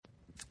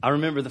I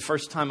remember the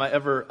first time I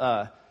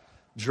ever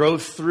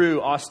drove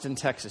through Austin,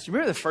 Texas. You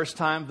remember the first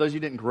time, those of you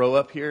who didn't grow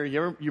up here,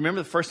 you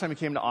remember the first time you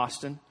came to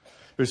Austin?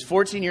 It was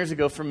 14 years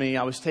ago for me.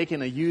 I was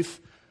taking a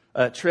youth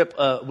trip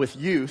with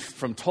youth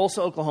from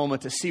Tulsa, Oklahoma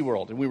to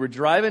SeaWorld. And we were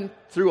driving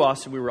through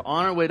Austin. We were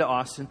on our way to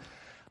Austin.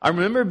 I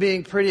remember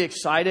being pretty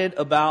excited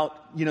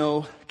about,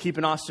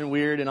 keeping Austin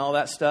weird and all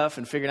that stuff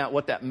and figuring out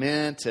what that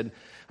meant. And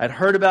I'd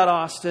heard about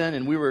Austin,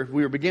 and we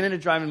were beginning to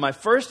drive. And my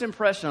first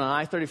impression on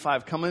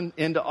I-35 coming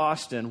into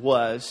Austin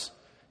was,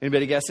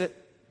 anybody guess it?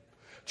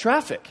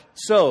 Traffic.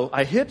 So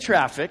I hit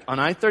traffic on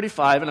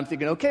I-35, and I'm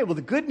thinking, okay, well,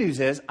 the good news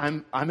is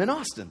I'm in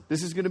Austin.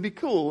 This is going to be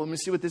cool. Let me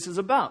see what this is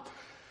about.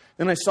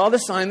 Then I saw the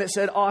sign that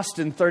said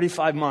Austin,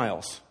 35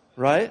 miles,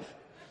 right?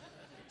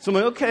 So I'm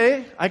like,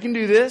 okay, I can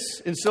do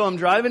this. And so I'm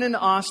driving into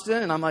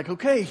Austin, and I'm like,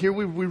 okay, here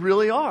we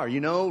really are.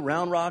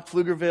 Round Rock,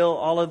 Pflugerville,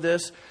 all of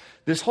this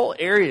whole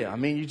area. I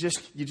mean, you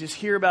just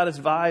hear about its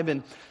vibe.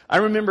 And I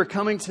remember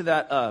coming to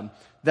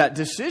that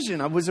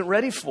decision I wasn't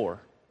ready for.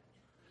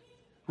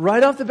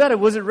 Right off the bat, I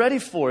wasn't ready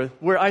for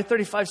where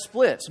I-35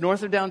 splits,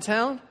 north of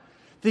downtown,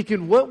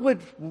 thinking, what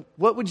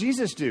would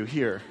Jesus do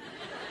here?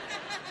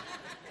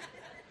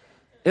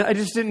 And I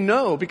just didn't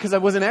know because I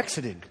wasn't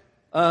exiting.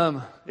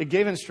 It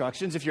gave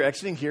instructions. If you're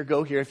exiting here,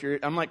 go here.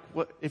 I'm like,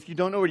 what? If you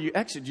don't know where you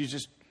exit,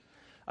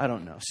 I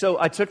don't know. So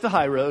I took the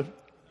high road.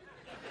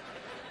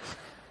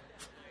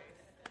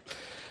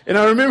 And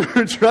I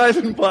remember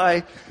driving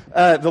by,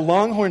 the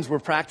Longhorns were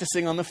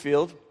practicing on the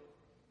field.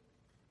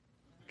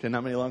 Okay,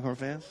 not many Longhorn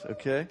fans?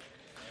 Okay.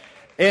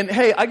 And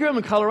hey, I grew up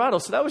in Colorado,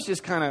 so that was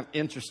just kind of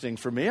interesting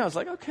for me. I was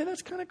like, okay,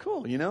 that's kind of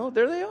cool.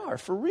 There they are,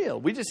 for real.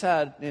 We just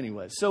had,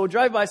 anyway. So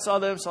drive by, saw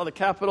them, saw the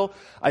Capitol.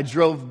 I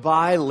drove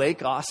by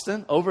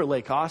over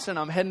Lake Austin.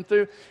 I'm heading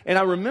through. And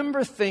I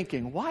remember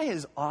thinking, why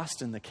is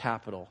Austin the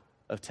capital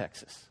of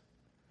Texas?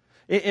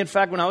 In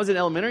fact, when I was in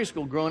elementary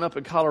school growing up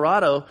in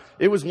Colorado,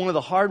 it was one of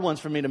the hard ones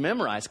for me to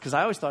memorize because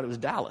I always thought it was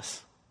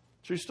Dallas.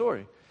 True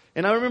story.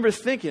 And I remember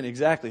thinking,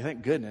 exactly,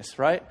 thank goodness,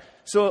 right?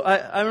 So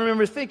I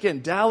remember thinking,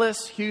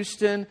 Dallas,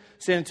 Houston,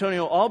 San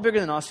Antonio, all bigger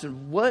than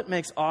Austin. What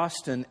makes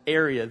Austin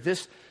area,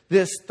 this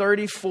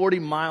 30, 40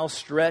 mile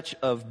stretch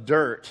of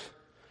dirt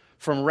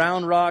from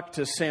Round Rock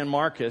to San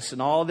Marcos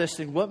and all this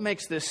thing, what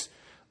makes this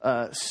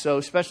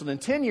so special? Then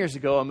 10 years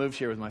ago, I moved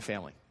here with my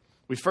family.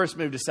 We first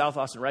moved to South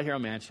Austin, right here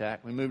on Manchac.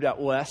 We moved out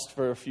west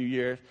for a few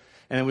years,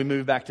 and then we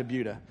moved back to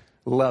Buda.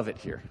 Love it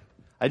here.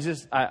 I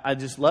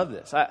just love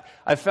this.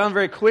 I found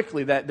very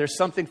quickly that there's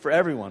something for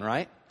everyone,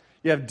 right?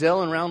 You have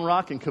Dell and Round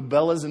Rock and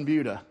Cabela's and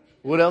Buda.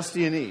 What else do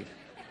you need?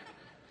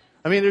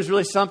 I mean, there's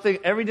really something,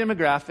 every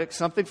demographic,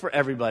 something for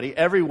everybody,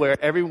 everywhere,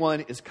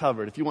 everyone is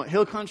covered. If you want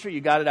hill country,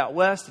 you got it out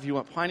west. If you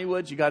want piney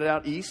woods, you got it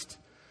out east.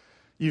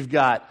 You've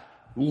got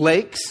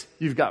lakes,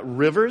 you've got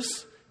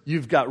rivers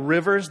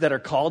that are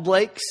called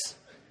lakes.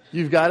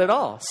 You've got it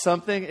all.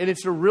 Something, and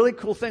it's a really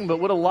cool thing.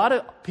 But what a lot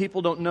of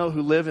people don't know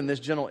who live in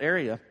this general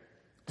area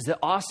is that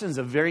Austin's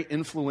a very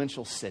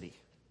influential city.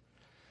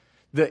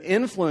 The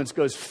influence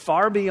goes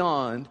far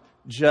beyond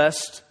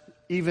just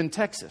even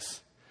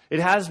Texas. It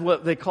has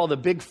what they call the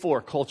Big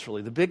Four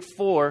culturally. The Big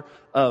Four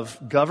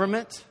of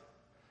government,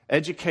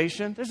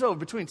 education. There's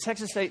between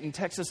Texas State and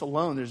Texas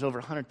alone, there's over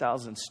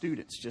 100,000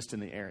 students just in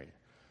the area.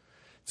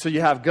 So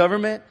you have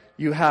government,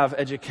 you have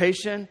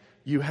education,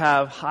 you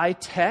have high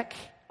tech,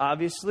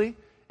 obviously,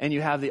 and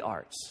you have the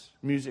arts.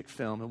 Music,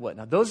 film, and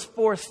whatnot. Those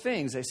four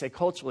things, they say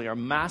culturally, are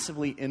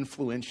massively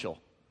influential.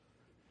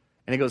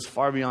 And it goes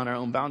far beyond our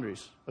own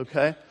boundaries,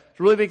 okay? It's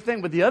a really big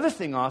thing. But the other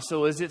thing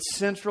also is its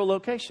central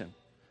location.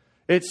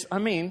 It's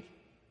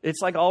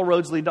like all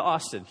roads lead to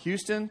Austin.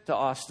 Houston to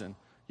Austin.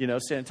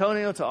 San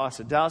Antonio to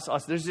Austin. Dallas to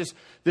Austin. There's just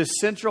this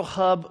central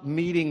hub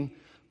meeting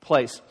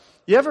place.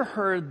 You ever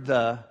heard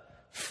the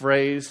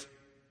phrase,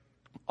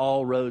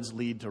 all roads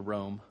lead to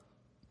Rome?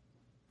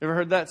 You ever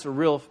heard that? It's a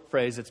real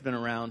phrase that's been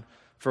around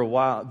for a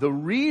while. The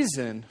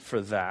reason for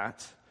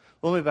that,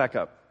 let me back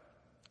up.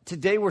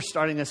 Today we're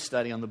starting a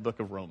study on the book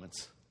of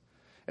Romans.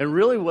 And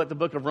really what the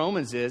book of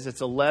Romans is,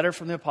 it's a letter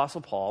from the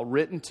Apostle Paul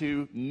written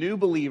to new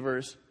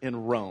believers in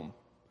Rome.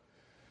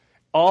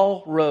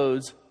 All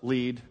roads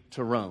lead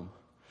to Rome.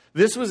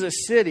 This was a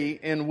city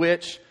in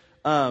which,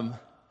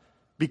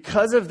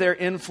 because of their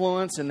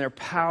influence and their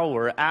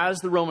power, as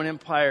the Roman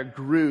Empire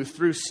grew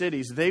through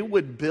cities, they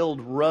would build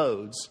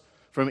roads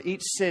from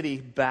each city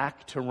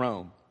back to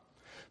Rome.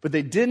 But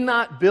they did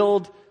not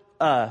build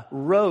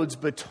roads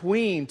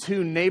between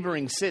two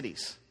neighboring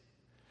cities.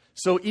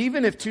 So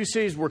even if two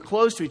cities were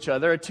close to each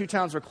other, or two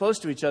towns were close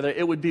to each other,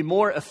 it would be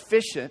more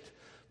efficient,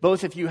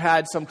 both if you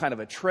had some kind of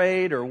a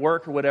trade or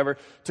work or whatever,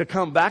 to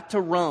come back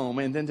to Rome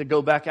and then to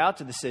go back out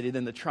to the city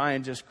than to try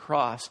and just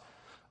cross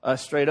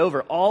straight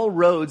over. All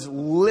roads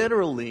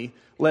literally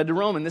led to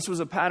Rome. And this was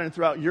a pattern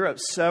throughout Europe.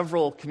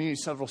 Several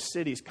communities, several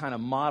cities kind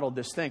of modeled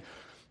this thing.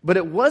 But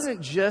it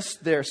wasn't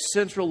just their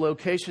central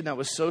location that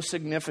was so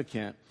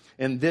significant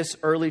in this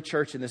early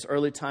church, in this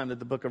early time that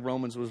the book of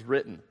Romans was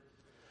written.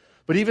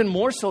 But even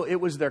more so, it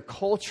was their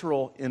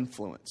cultural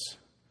influence.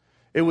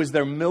 It was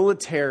their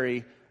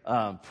military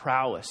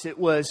prowess. It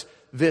was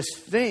this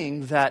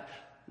thing that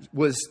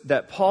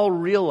Paul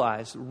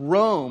realized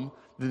Rome,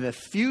 the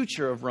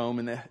future of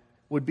Rome,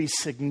 would be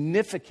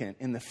significant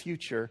in the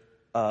future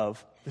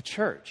of the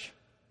church.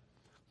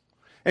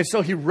 And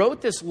so he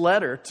wrote this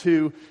letter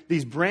to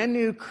these brand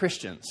new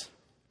Christians.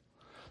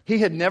 He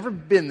had never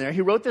been there.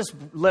 He wrote this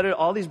letter to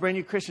all these brand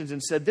new Christians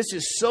and said, this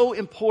is so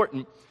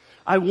important.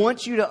 I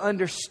want you to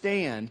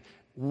understand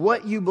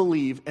what you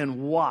believe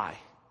and why.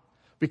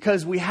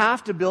 Because we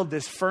have to build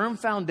this firm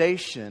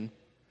foundation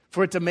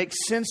for it to make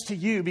sense to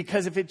you.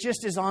 Because if it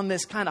just is on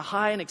this kind of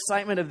high and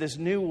excitement of this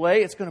new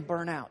way, it's going to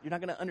burn out. You're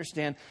not going to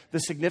understand the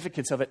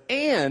significance of it.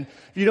 And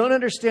if you don't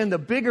understand the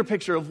bigger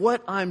picture of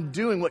what I'm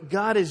doing, what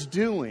God is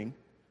doing,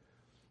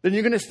 then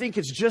you're going to think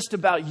it's just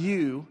about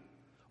you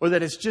or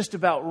that it's just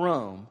about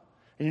Rome.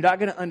 And you're not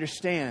going to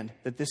understand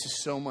that this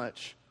is so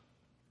much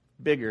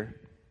bigger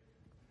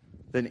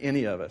than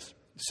any of us.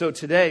 So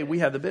today we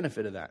have the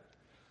benefit of that.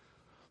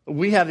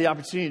 We have the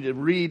opportunity to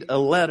read a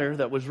letter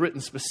that was written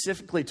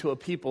specifically to a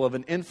people of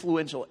an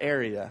influential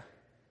area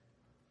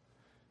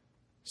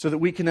so that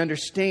we can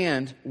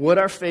understand what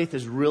our faith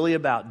is really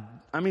about.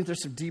 I mean,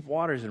 there's some deep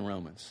waters in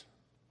Romans.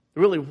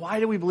 Really, why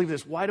do we believe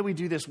this? Why do we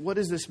do this? What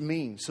does this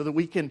mean? So that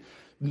we can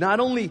not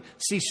only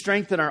see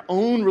strength in our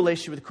own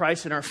relationship with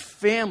Christ and our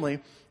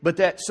family,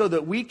 but so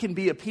that we can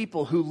be a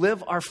people who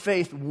live our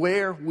faith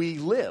where we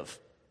live.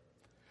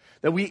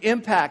 That we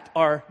impact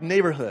our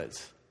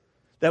neighborhoods.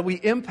 That we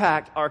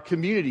impact our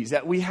communities.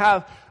 That we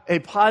have a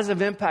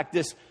positive impact.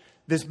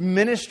 This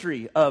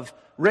ministry of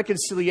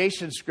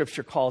reconciliation,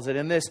 Scripture calls it,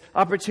 and this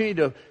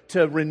opportunity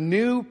to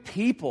renew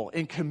people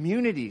in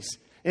communities,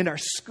 in our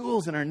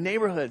schools, in our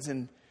neighborhoods,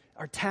 in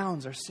our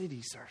towns, our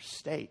cities, our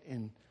state,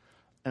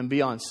 and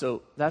beyond.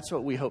 So that's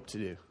what we hope to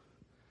do.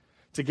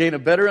 To gain a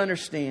better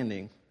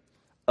understanding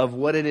of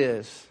what it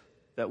is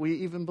that we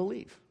even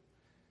believe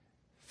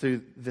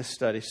through this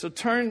study. So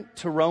turn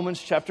to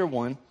Romans chapter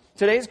 1.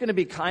 Today is going to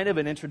be kind of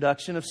an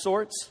introduction of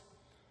sorts.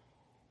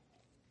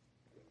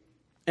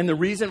 And the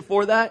reason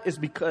for that is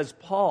because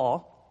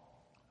Paul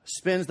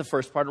spends the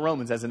first part of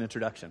Romans as an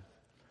introduction.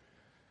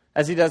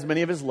 As he does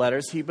many of his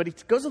letters, but he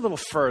goes a little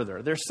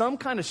further. There's some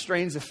kind of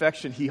strange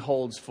affection he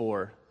holds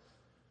for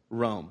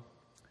Rome.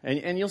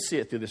 And you'll see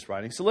it through this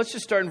writing. So let's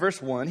just start in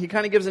verse 1. He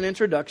kind of gives an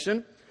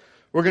introduction.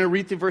 We're going to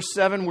read through verse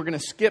 7. We're going to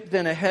skip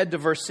then ahead to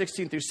verse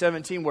 16 through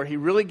 17, where he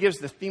really gives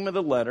the theme of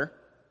the letter.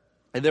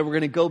 And then we're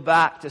going to go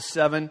back to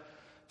 7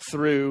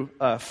 through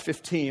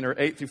 15, or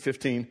 8 through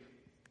 15,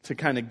 to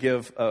kind of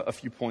give a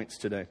few points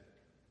today.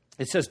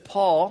 It says,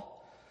 Paul,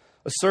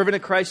 a servant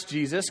of Christ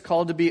Jesus,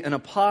 called to be an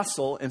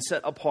apostle and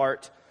set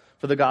apart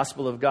for the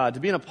gospel of God. To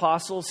be an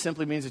apostle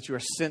simply means that you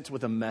are sent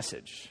with a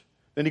message.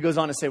 Then he goes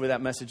on to say what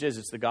that message is.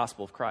 It's the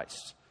gospel of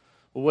Christ.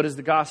 Well, what is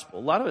the gospel?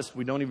 A lot of us,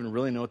 we don't even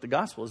really know what the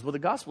gospel is. Well, the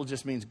gospel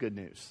just means good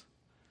news.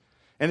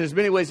 And there's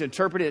many ways to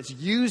interpret it. It's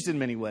used in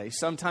many ways.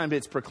 Sometimes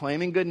it's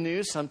proclaiming good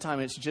news.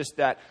 Sometimes it's just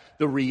that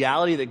the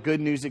reality that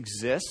good news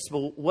exists.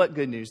 Well, what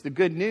good news? The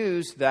good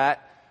news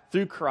that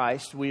through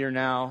Christ we are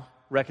now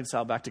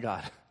reconciled back to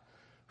God.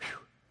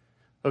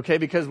 Okay,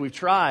 because we've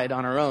tried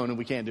on our own and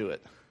we can't do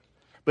it.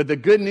 But the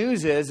good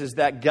news is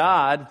that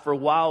God, for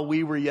while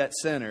we were yet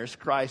sinners,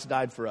 Christ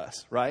died for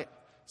us, right?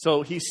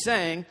 So he's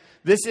saying,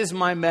 this is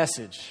my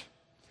message.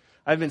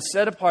 I've been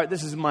set apart.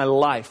 This is my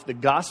life. The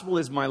gospel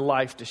is my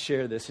life to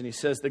share this. And he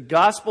says the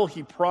gospel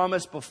he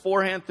promised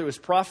beforehand through his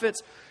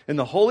prophets in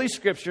the Holy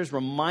Scriptures,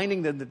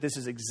 reminding them that this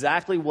is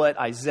exactly what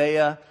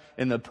Isaiah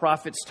and the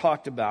prophets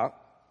talked about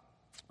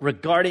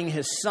regarding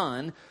his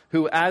son,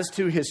 who as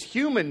to his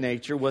human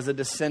nature was a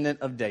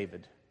descendant of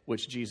David,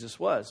 which Jesus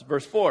was.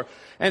 Verse 4,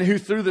 and who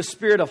through the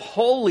Spirit of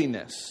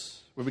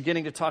holiness, we're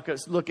beginning to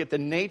look at the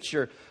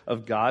nature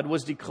of God,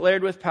 was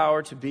declared with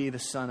power to be the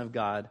Son of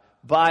God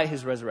by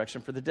his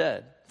resurrection from the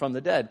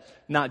dead.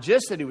 Not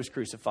just that he was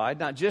crucified,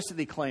 not just that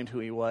he claimed who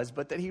he was,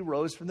 but that he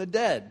rose from the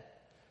dead.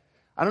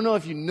 I don't know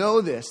if you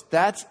know this.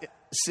 That's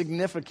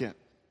significant.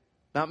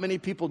 Not many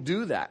people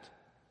do that.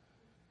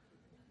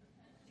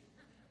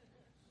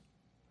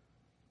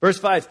 Verse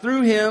 5,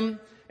 through him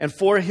and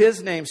for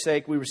his name's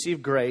sake, we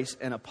receive grace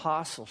and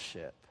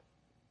apostleship.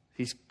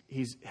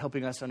 He's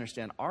helping us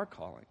understand our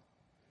calling.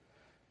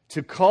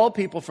 To call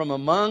people from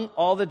among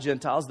all the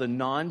Gentiles, the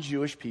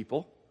non-Jewish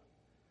people,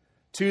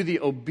 to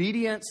the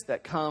obedience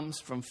that comes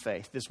from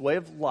faith. This way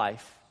of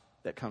life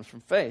that comes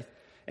from faith.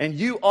 And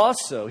you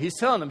also, he's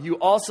telling them, you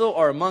also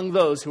are among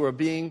those who are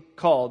being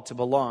called to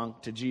belong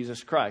to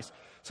Jesus Christ.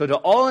 So to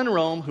all in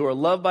Rome who are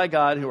loved by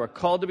God, who are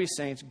called to be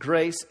saints,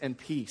 grace and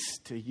peace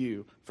to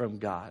you from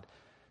God.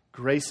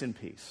 Grace and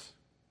peace.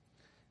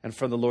 And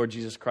from the Lord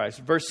Jesus Christ.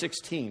 Verse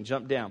 16,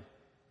 jump down.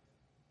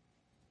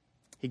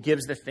 He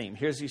gives the theme.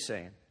 Here's what he's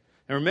saying.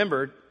 And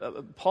remember,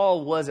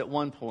 Paul was at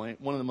one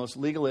point one of the most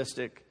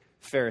legalistic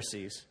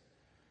Pharisees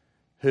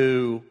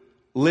who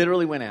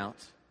literally went out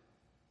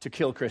to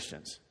kill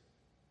Christians.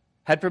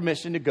 Had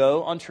permission to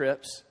go on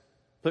trips,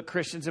 put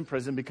Christians in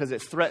prison because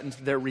it threatened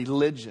their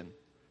religion.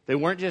 They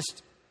weren't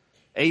just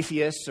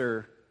atheists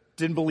or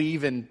didn't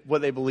believe in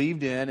what they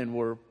believed in and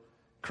were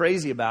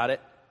crazy about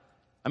it.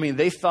 I mean,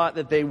 they thought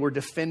that they were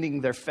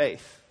defending their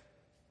faith.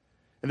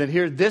 And then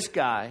here this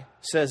guy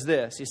says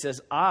this. He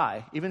says,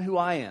 even who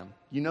I am,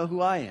 you know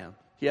who I am.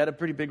 He had a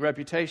pretty big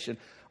reputation.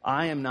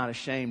 I am not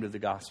ashamed of the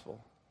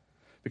gospel,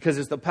 because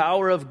it's the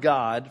power of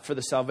God for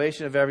the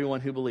salvation of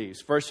everyone who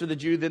believes. First for the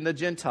Jew, then the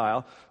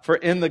Gentile. For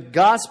in the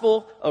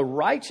gospel, a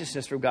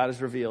righteousness from God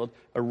is revealed,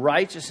 a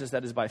righteousness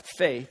that is by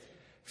faith,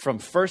 from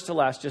first to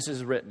last, just as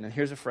is written. And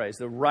here's a phrase: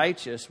 the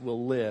righteous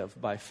will live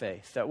by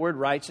faith. That word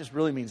righteous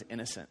really means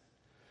innocent.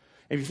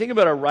 If you think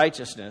about our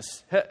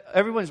righteousness,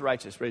 everyone's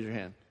righteous. Raise your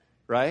hand,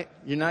 right?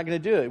 You're not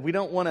going to do it.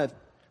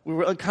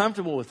 We're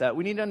uncomfortable with that.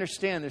 We need to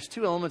understand there's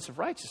two elements of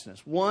righteousness.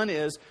 One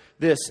is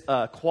this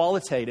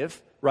qualitative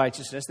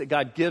righteousness that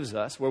God gives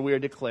us, where we are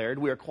declared,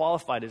 we are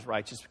qualified as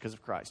righteous because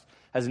of Christ.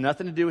 Has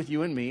nothing to do with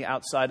you and me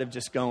outside of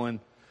just going,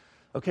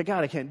 okay,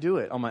 God, I can't do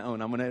it on my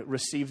own. I'm going to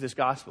receive this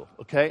gospel,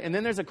 okay? And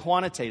then there's a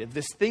quantitative,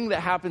 this thing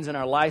that happens in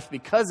our life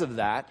because of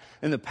that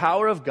and the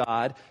power of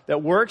God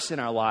that works in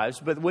our lives.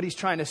 But what he's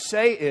trying to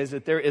say is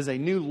that there is a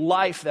new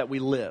life that we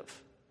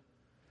live,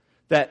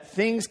 that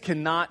things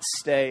cannot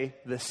stay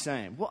the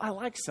same. Well, I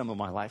like some of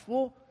my life.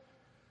 Well,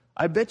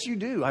 I bet you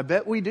do. I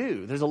bet we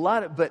do. There's a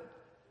lot of, but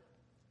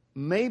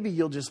maybe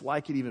you'll just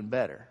like it even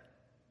better.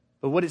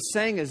 But what it's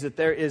saying is that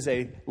there is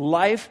a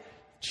life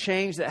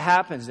change that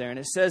happens there. And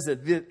it says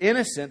that the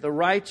innocent, the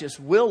righteous,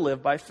 will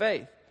live by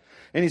faith.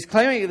 And he's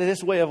claiming that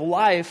this way of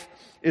life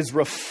is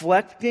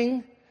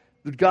reflecting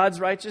God's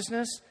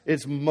righteousness.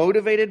 It's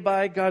motivated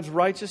by God's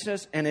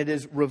righteousness. And it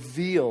is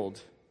revealed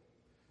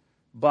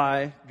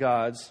by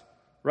God's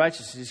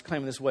righteousness. He's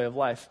claiming this way of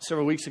life.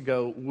 Several weeks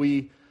ago,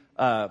 we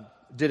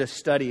did a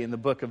study in the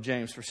book of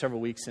James for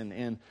several weeks.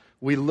 And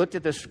we looked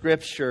at the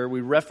scripture.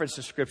 We referenced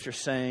the scripture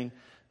saying,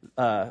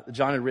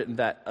 John had written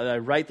that, I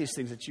write these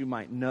things that you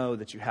might know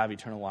that you have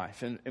eternal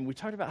life. And we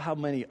talked about how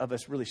many of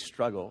us really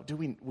struggle,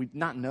 we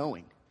not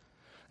knowing.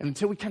 And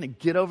until we kind of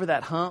get over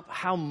that hump,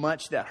 how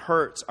much that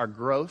hurts our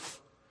growth.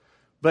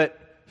 But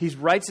he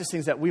writes these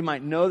things that we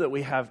might know that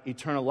we have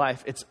eternal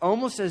life. It's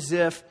almost as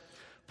if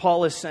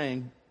Paul is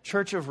saying,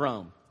 Church of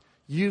Rome,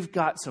 you've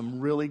got some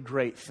really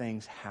great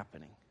things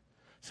happening.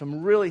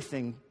 Some really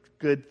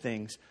good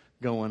things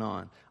going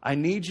on. I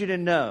need you to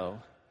know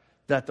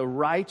that the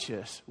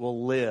righteous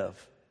will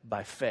live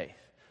by faith.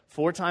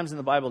 4 times in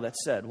the Bible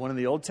that's said. 1 in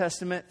the Old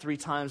Testament, 3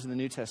 times in the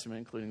New Testament,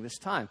 including this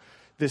time.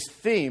 This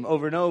theme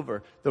over and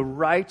over, the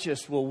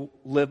righteous will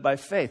live by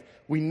faith.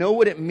 We know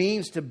what it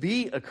means to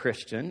be a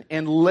Christian,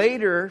 and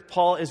later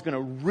Paul is going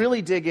to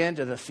really dig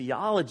into the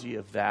theology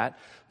of that,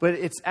 but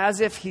it's as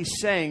if he's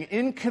saying,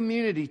 in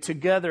community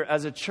together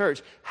as a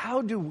church,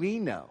 how do we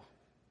know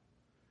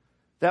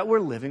that we're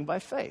living by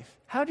faith?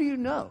 How do you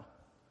know?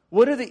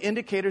 What are the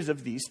indicators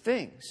of these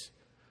things?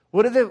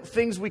 What are the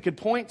things we could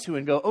point to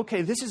and go,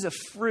 okay, this is a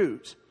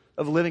fruit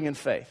of living in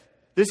faith.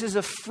 This is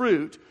a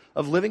fruit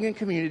of living in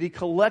community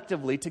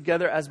collectively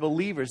together as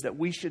believers that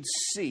we should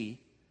see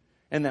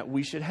and that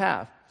we should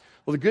have.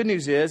 Well, the good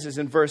news is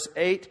in verse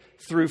 8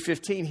 through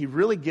 15, he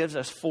really gives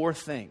us 4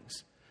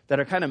 things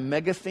that are kind of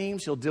mega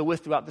themes he'll deal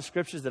with throughout the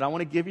scriptures that I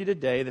want to give you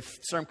today that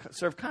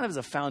serve kind of as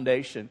a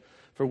foundation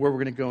for where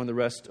we're going to go in the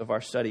rest of our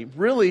study.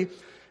 Really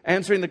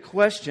answering the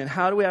question,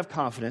 how do we have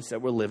confidence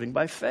that we're living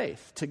by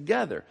faith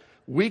together?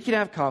 We can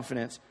have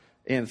confidence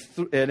in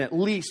at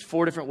least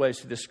 4 different ways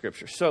through this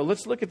scripture. So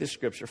let's look at this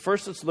scripture.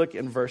 First, let's look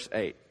in verse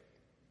 8.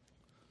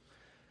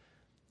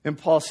 And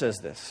Paul says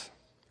this.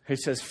 He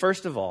says,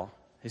 first of all,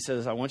 he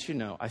says, I want you to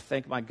know, I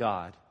thank my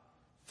God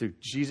through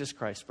Jesus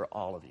Christ for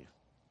all of you.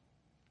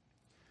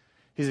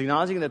 He's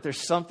acknowledging that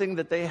there's something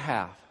that they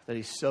have that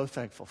he's so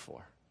thankful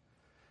for.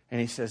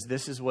 And he says,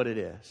 this is what it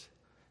is.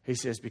 He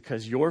says,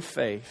 because your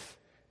faith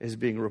is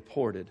being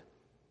reported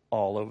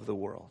all over the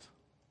world.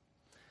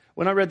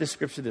 When I read this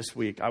scripture this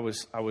week, I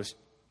was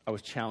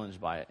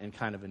challenged by it in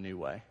kind of a new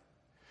way.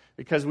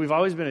 Because we've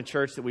always been a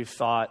church that we've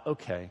thought,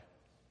 okay,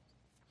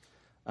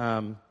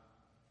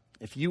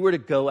 if you were to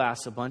go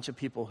ask a bunch of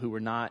people who were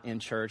not in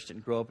church,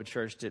 didn't grow up in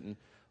church,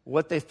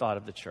 what they thought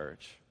of the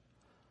church,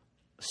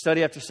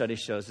 study after study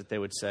shows that they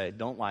would say,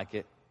 don't like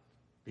it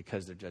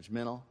because they're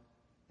judgmental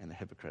and they're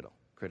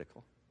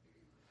hypocritical.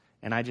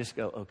 And I just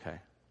go, okay,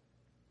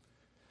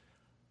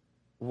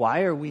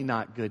 why are we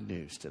not good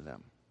news to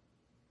them?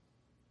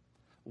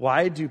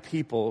 Why do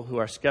people who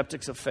are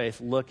skeptics of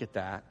faith look at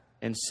that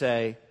and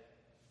say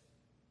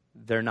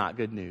they're not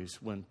good news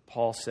when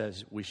Paul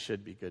says we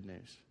should be good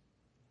news?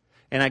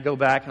 And I go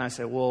back and I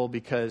say, well,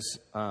 because,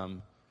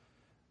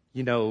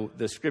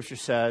 the scripture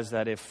says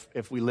that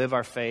if we live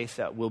our faith,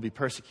 that we'll be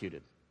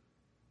persecuted.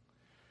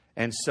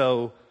 And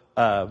so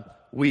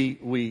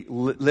we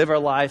live our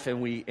life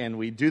and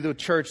we do the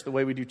church the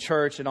way we do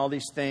church and all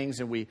these things,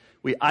 and we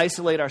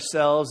isolate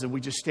ourselves and we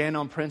just stand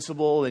on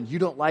principle, and you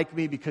don't like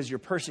me because you're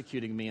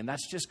persecuting me, and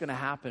that's just going to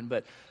happen.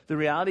 But the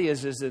reality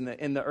is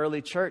in the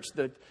early church,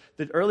 the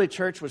early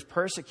church was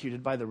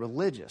persecuted by the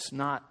religious,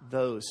 not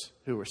those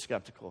who were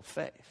skeptical of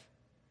faith.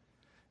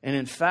 And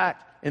in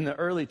fact, in the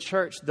early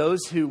church,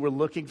 those who were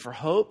looking for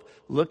hope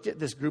looked at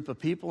this group of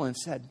people and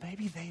said,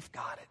 maybe they've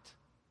got it.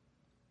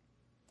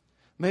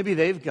 Maybe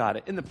they've got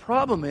it. And the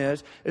problem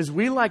is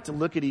we like to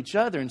look at each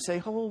other and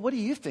say, oh, well, what do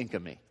you think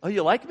of me? Oh,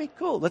 you like me?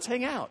 Cool, let's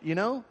hang out, you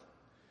know?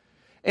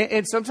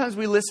 And sometimes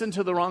we listen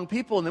to the wrong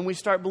people, and then we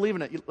start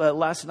believing it.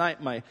 Last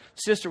night, my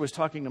sister was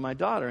talking to my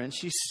daughter, and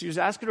she was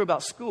asking her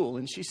about school.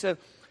 And she said,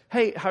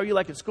 hey, how are you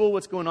like at school?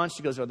 What's going on?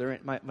 She goes,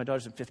 my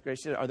daughter's in 5th grade.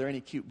 She said, are there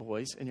any cute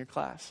boys in your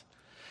class?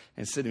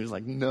 And Sydney was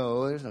like,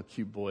 no, there's no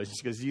cute boys. And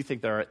she goes, do you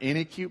think there are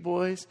any cute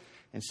boys?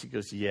 And she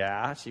goes,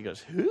 yeah. She goes,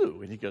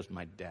 who? And he goes,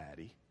 my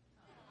daddy.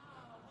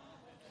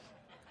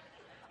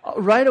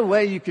 Right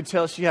away, you could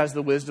tell she has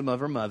the wisdom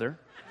of her mother.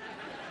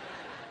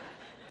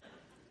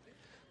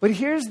 But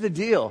here's the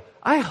deal.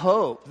 I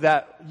hope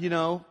that,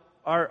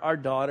 our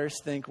daughters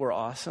think we're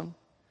awesome.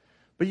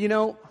 But,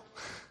 if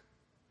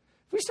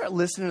we start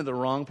listening to the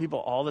wrong people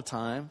all the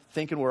time,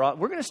 thinking we're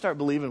going to start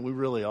believing we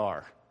really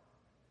are.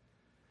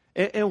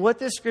 And what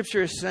this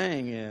scripture is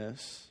saying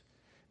is,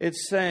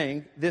 it's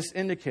saying, this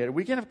indicator,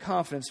 we can have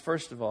confidence,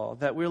 first of all,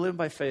 that we're living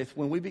by faith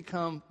when we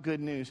become good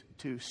news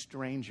to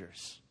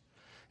strangers.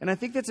 And I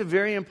think that's a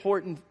very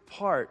important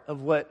part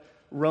of what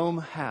Rome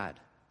had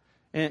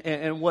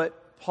and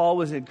what Paul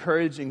was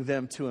encouraging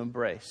them to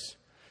embrace.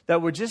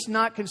 That we're just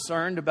not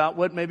concerned about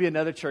what maybe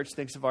another church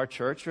thinks of our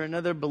church or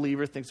another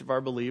believer thinks of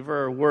our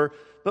believer,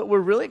 but we're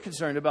really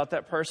concerned about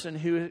that person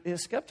who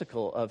is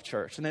skeptical of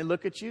church. And they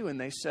look at you and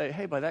they say,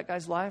 hey, by that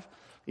guy's life,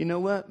 you know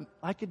what?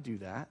 I could do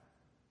that.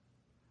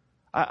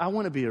 I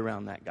want to be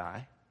around that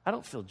guy. I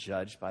don't feel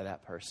judged by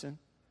that person.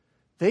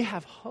 They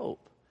have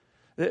hope.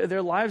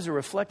 Their lives are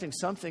reflecting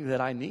something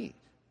that I need.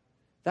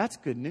 That's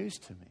good news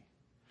to me.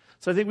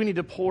 So I think we need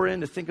to pour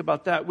in to think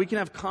about that. We can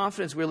have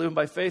confidence we're living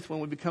by faith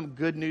when we become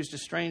good news to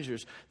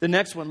strangers. The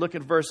next one, look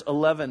at verse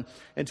 11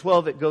 and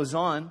 12. It goes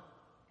on.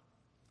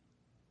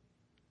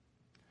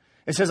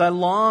 It says, I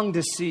long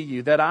to see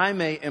you, that I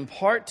may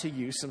impart to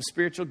you some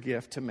spiritual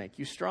gift to make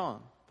you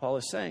strong. Paul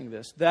is saying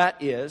this.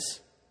 That is,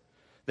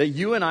 that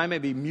you and I may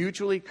be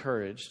mutually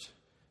encouraged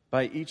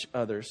by each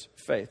other's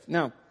faith.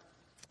 Now,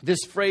 this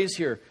phrase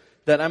here,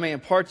 that I may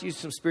impart to you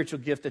some spiritual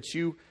gift that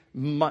you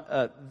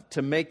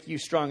to make you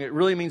strong. It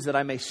really means that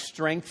I may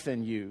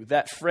strengthen you.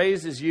 That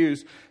phrase is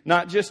used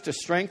not just to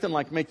strengthen,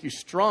 like make you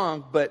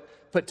strong, but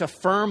to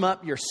firm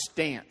up your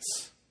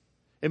stance.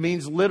 It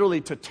means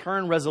literally to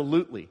turn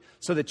resolutely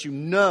so that you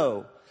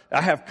know.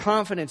 I have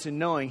confidence in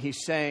knowing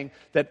he's saying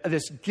that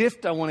this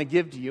gift I want to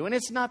give to you, and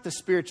it's not the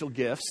spiritual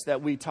gifts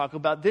that we talk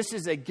about. This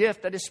is a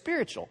gift that is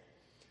spiritual.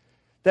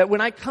 That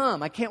when I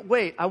come, I can't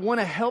wait. I want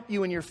to help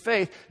you in your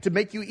faith to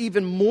make you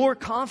even more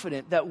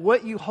confident that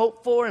what you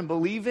hope for and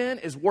believe in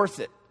is worth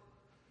it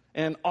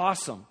and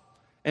awesome.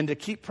 And to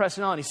keep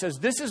pressing on. He says,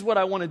 this is what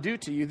I want to do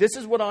to you. This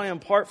is what I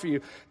impart for you.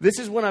 This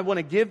is what I want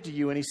to give to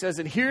you. And he says,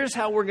 and here's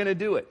how we're going to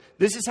do it.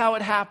 This is how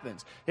it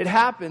happens. It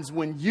happens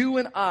when you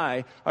and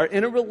I are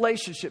in a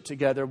relationship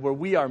together where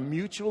we are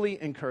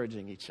mutually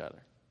encouraging each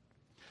other.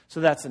 So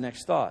that's the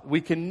next thought.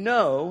 We can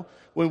know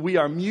when we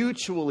are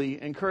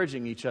mutually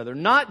encouraging each other.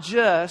 Not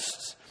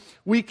just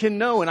we can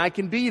know and I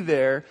can be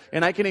there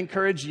and I can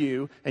encourage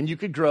you and you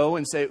could grow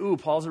and say, ooh,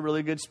 Paul's a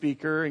really good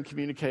speaker and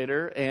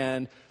communicator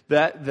and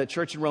that the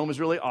church in Rome is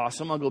really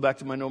awesome. I'll go back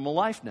to my normal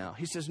life now.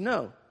 He says,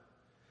 no.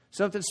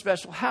 Something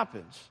special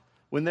happens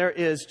when there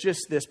is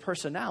just this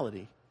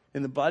personality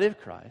in the body of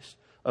Christ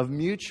of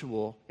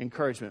mutual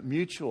encouragement,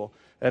 mutual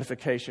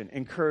edification,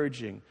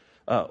 encouraging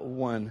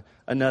one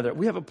another.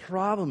 We have a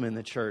problem in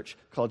the church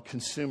called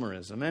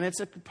consumerism, and it's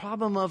a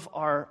problem of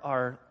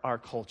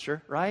our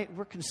culture, right?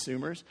 We're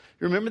consumers.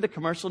 You remember the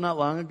commercial not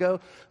long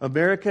ago?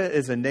 America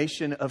is a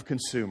nation of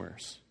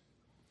consumers,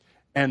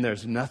 and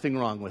there's nothing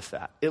wrong with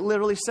that. It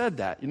literally said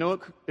that. You know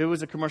what? It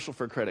was a commercial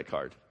for a credit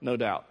card, no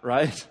doubt,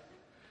 right?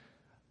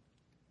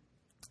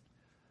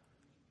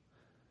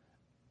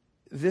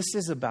 This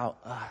is about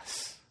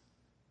us,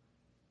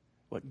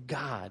 what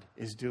God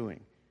is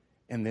doing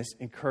in this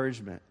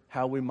encouragement,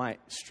 how we might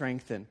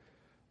strengthen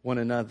one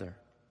another.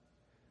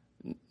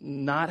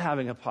 Not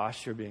having a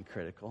posture of being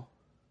critical,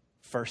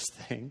 first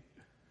thing.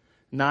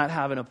 Not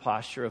having a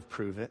posture of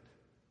prove it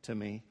to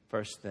me,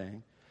 first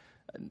thing.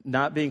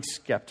 Not being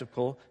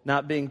skeptical,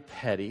 not being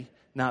petty,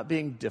 not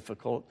being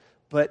difficult,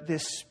 but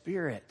this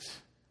spirit,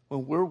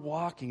 when we're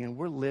walking and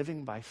we're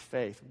living by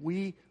faith,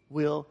 we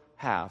will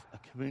have a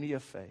community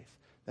of faith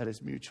that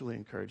is mutually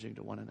encouraging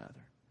to one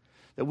another.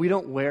 That we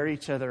don't wear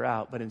each other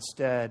out, but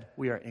instead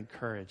we are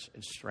encouraged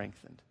and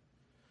strengthened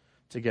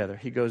together.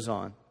 He goes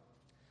on.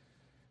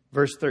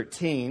 Verse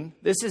 13,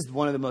 this is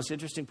one of the most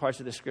interesting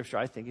parts of the scripture,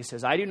 I think. He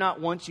says, I do not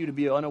want you to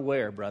be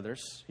unaware,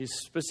 brothers. He's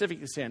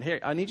specifically saying, here,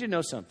 I need you to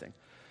know something.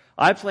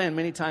 I planned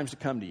many times to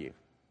come to you.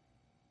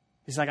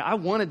 He's like, I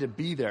wanted to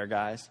be there,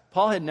 guys.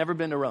 Paul had never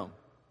been to Rome.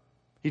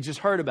 He just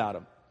heard about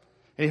him.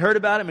 And he heard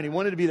about him and he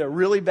wanted to be there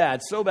really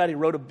bad. So bad he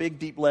wrote a big,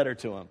 deep letter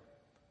to him.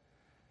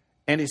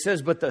 And he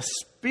says, but the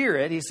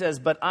Spirit, he says,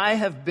 but I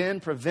have been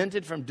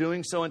prevented from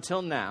doing so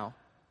until now,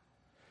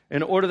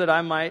 in order that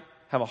I might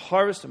have a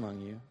harvest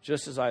among you,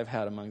 just as I have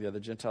had among the other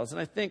Gentiles.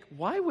 And I think,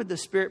 why would the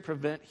Spirit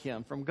prevent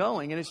him from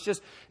going? And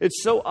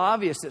it's so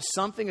obvious that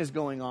something is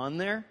going on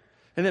there.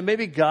 And that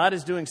maybe God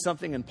is doing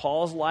something in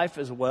Paul's life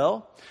as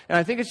well. And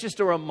I think it's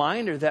just a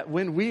reminder that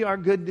when we are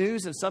good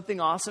news and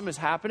something awesome is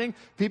happening,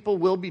 people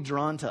will be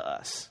drawn to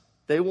us.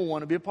 They will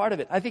want to be a part of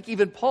it. I think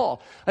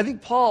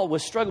Paul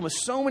was struggling with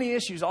so many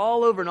issues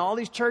all over in all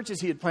these churches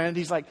he had planted.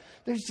 He's like,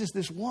 there's just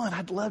this one.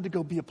 I'd love to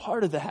go be a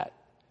part of that.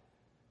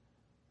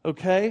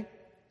 Okay?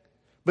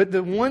 But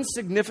the one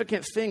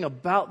significant thing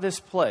about this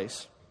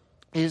place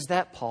is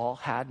that Paul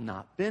had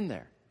not been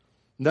there.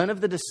 None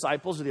of the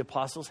disciples or the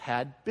apostles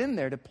had been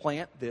there to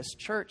plant this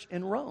church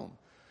in Rome.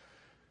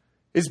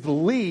 It's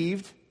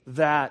believed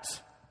that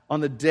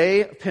on the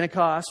day of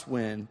Pentecost,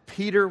 when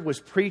Peter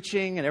was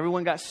preaching and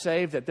everyone got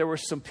saved, that there were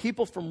some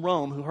people from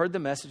Rome who heard the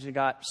message and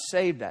got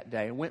saved that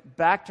day and went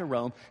back to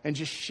Rome and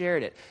just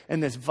shared it.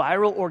 And this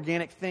viral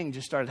organic thing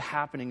just started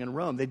happening in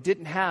Rome.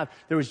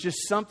 There was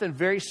just something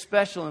very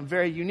special and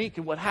very unique.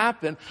 And what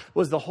happened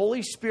was the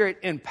Holy Spirit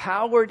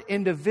empowered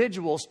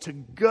individuals to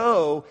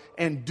go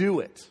and do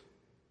it.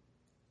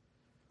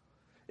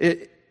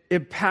 It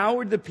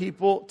empowered the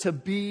people to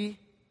be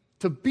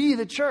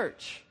the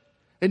church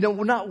and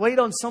not wait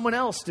on someone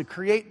else to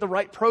create the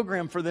right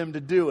program for them to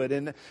do it.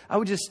 And I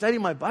would just study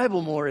my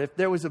Bible more if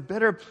there was a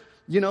better,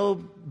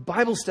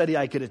 Bible study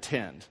I could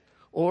attend.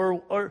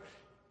 Or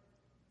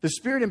the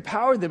Spirit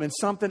empowered them and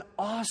something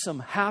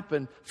awesome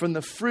happened from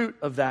the fruit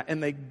of that.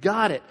 And they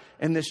got it.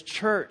 And this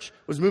church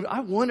was moving.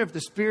 I wonder if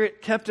the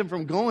Spirit kept him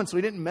from going so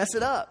he didn't mess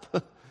it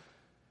up.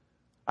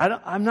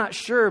 I'm not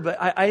sure, but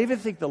I even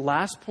think the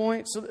last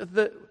point,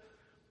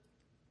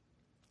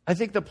 I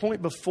think the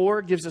point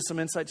before gives us some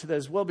insight to that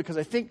as well, because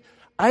I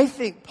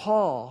think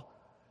Paul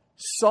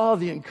saw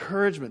the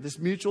encouragement, this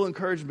mutual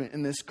encouragement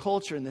in this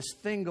culture and this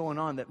thing going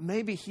on, that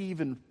maybe he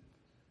even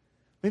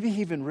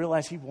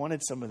realized he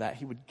wanted some of that.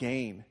 He would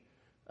gain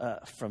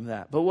from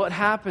that. But what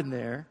happened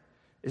there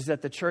is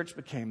that the church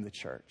became the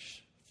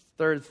church.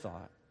 Third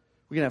thought,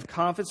 we can have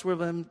confidence we're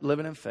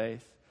living in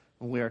faith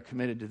when we are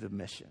committed to the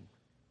mission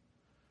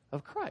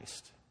of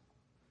Christ.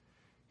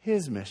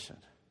 His mission,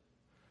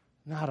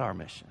 not our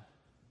mission.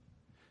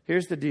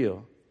 Here's the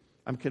deal.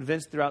 I'm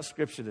convinced throughout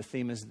Scripture the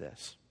theme is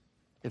this.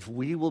 If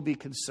we will be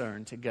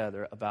concerned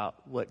together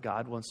about what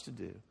God wants to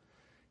do,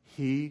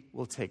 He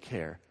will take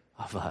care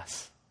of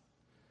us.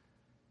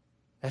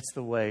 That's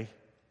the way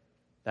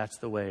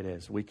it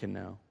is. We can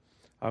know.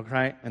 All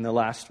right, and the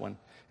last one.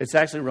 It's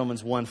actually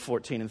Romans 1,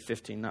 14 and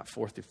 15, not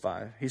 4 through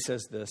 5. He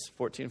says this,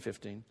 14 and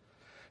 15.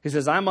 He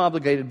says, I'm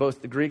obligated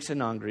both to Greeks and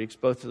non-Greeks,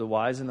 both to the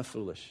wise and the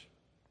foolish.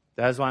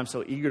 That is why I'm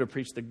so eager to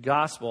preach the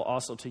gospel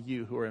also to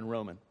you who are in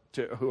Rome.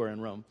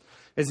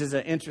 This is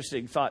an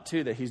interesting thought,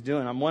 too, that he's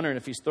doing. I'm wondering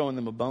if he's throwing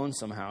them a bone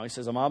somehow. He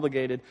says, I'm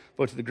obligated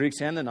both to the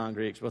Greeks and the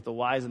non-Greeks, both the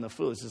wise and the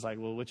foolish. It's like,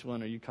 well, which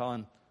one are you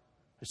calling?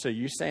 So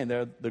you're saying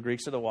the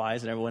Greeks are the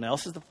wise and everyone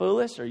else is the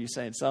foolish? Or are you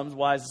saying some's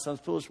wise and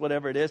some's foolish,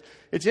 whatever it is?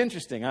 It's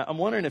interesting. I'm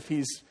wondering if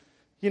he's,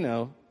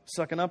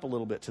 sucking up a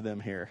little bit to them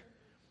here.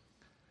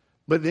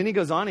 But then he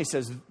goes on, he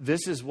says,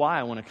 this is why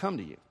I want to come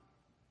to you.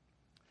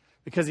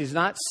 Because he's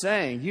not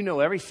saying, you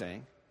know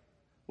everything.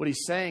 What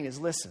he's saying is,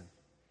 listen,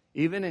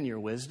 even in your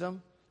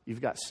wisdom,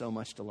 you've got so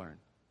much to learn.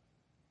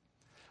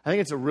 I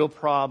think it's a real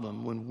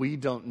problem when we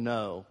don't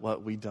know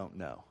what we don't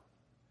know.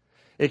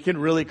 It can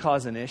really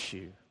cause an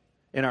issue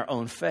in our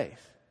own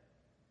faith.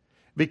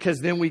 Because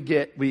then we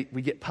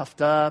get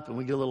puffed up and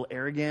we get a little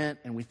arrogant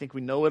and we think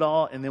we know it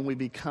all, and then we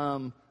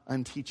become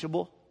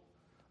unteachable,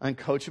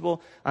 uncoachable.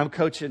 I'm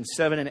coaching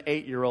 7- and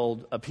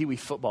 8-year-old Pee Wee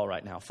football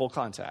right now, full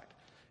contact.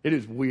 It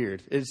is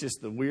weird. It's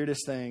just the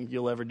weirdest thing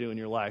you'll ever do in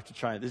your life to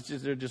try.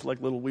 They're just like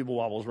little weeble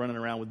wobbles running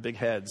around with big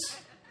heads.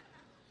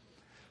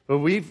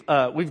 But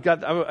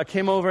I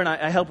came over and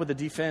I helped with the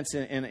defense,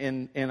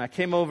 and I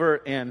came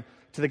over and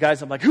to the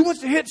guys, I'm like, who wants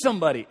to hit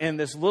somebody? And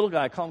this little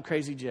guy, I call him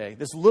Crazy Jay,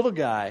 this little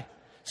guy,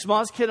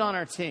 smallest kid on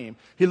our team,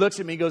 he looks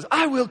at me, he goes,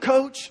 I will,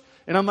 coach.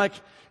 And I'm like,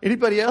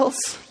 anybody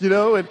else?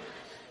 And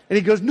he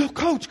goes, no,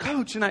 coach.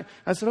 And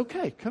I said,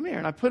 okay, come here.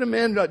 And I put him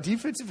in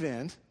defensive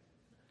end.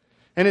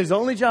 And his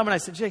only job, and I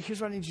said, Jake, here's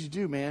what I need you to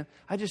do, man.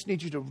 I just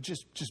need you to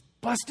just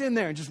bust in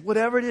there and just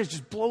whatever it is,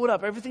 just blow it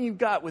up. Everything you've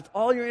got with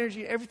all your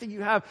energy, everything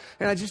you have.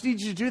 And I just need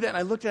you to do that. And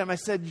I looked at him, I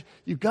said,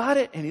 you got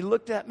it? And he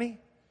looked at me.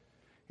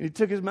 And he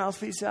took his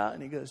mouthpiece out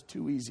and he goes,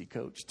 too easy,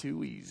 coach,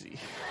 too easy.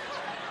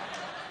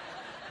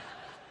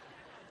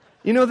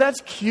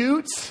 That's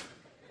cute.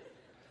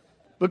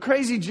 But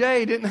Crazy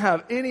Jay didn't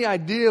have any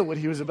idea what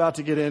he was about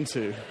to get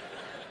into.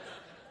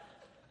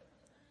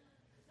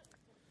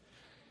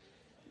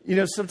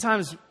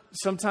 Sometimes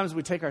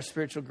we take our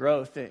spiritual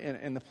growth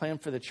and the plan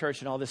for the church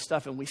and all this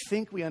stuff, and we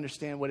think we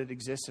understand what it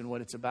exists and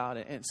what it's about.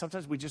 And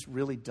sometimes we just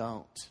really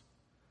don't.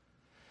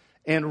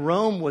 And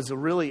Rome was a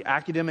really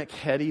academic,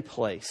 heady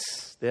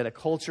place. They had a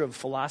culture of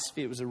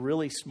philosophy. It was a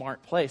really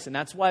smart place. And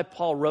that's why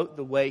Paul wrote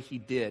the way he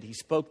did. He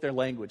spoke their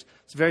language.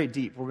 It's very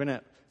deep.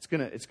 It's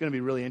gonna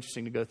be really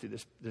interesting to go through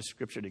this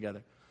scripture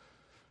together.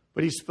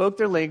 But he spoke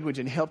their language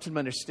and helped them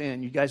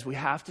understand, you guys, we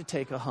have to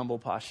take a humble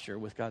posture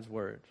with God's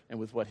word and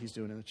with what he's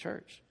doing in the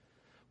church.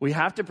 We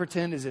have to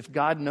pretend as if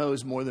God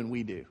knows more than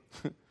we do.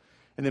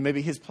 And then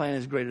maybe his plan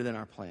is greater than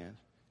our plan.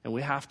 And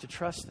we have to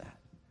trust that.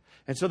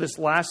 And so this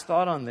last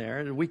thought on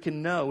there, we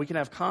can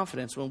have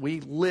confidence when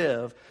we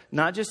live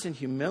not just in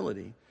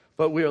humility,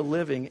 but we are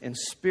living in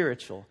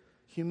spiritual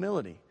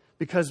humility.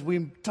 Because we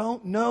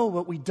don't know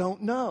what we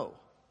don't know.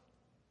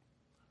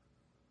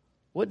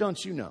 What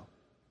don't you know?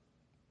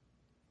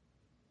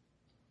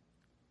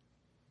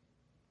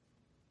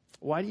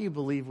 Why do you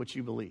believe what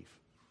you believe?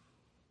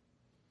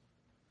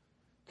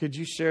 Could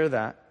you share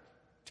that?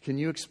 Can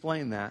you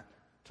explain that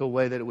to a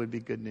way that it would be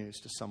good news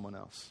to someone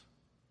else?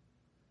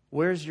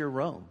 Where's your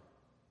Rome?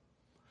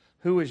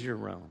 Who is your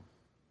Rome?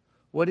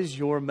 What is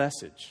your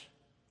message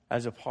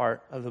as a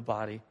part of the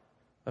body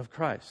of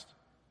Christ?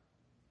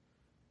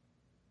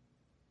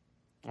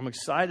 I'm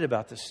excited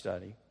about this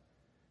study,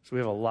 so we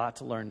have a lot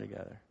to learn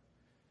together.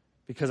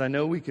 Because I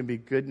know we can be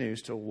good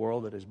news to a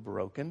world that is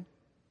broken,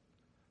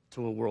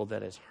 to a world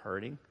that is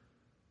hurting,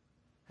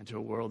 and to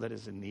a world that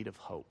is in need of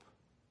hope.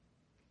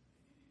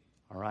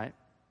 All right?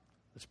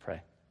 Let's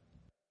pray.